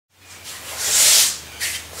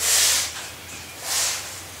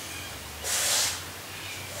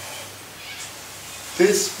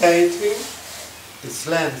This painting is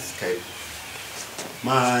landscape,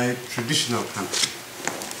 my traditional country.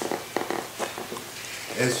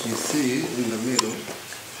 As you see in the middle,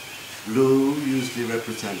 blue usually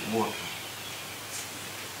represents water.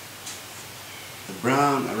 The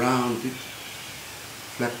brown around it,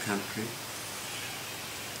 flat country.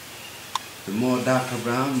 The more darker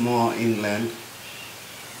brown, more inland,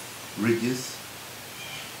 ridges.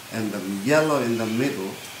 And the yellow in the middle,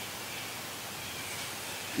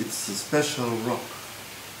 it's a special rock.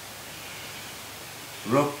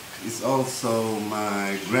 Rock is also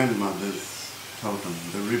my grandmother's totem,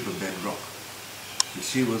 the riverbed rock. And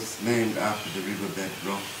she was named after the riverbed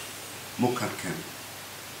rock, Mukatken.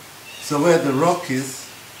 So where the rock is,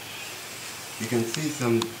 you can see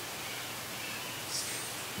some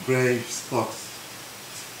gray spots.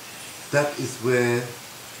 That is where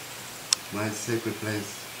my sacred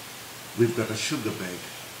place. We've got a sugar bag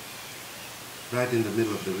right in the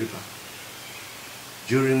middle of the river.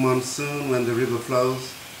 During monsoon, when the river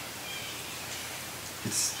flows,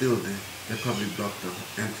 it's still there. They probably blocked the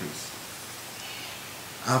entrance.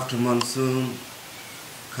 After monsoon,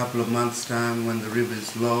 a couple of months' time, when the river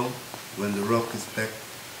is low, when the rock is back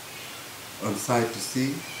on side to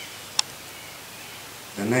sea,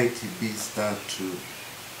 the native bees start to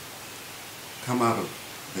come out of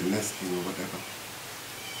the nesting or whatever.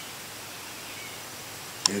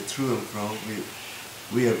 They're through and fro.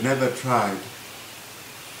 We have never tried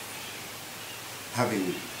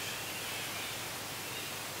having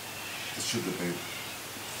the sugar babe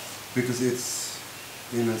because it's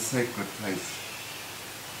in a sacred place,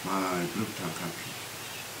 my Bluetown country.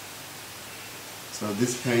 So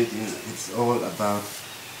this painting, it's all about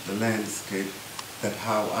the landscape, that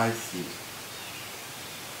how I see it,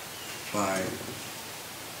 by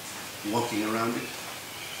walking around it,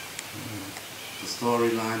 the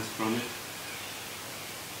storylines from it,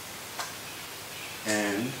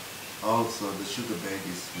 and also the sugar bag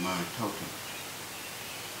is my totem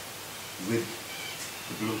with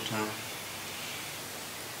the Bluetown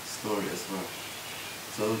story as well.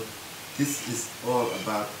 So this is all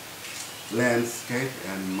about landscape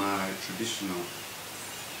and my traditional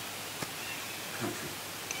country.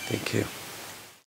 Thank you.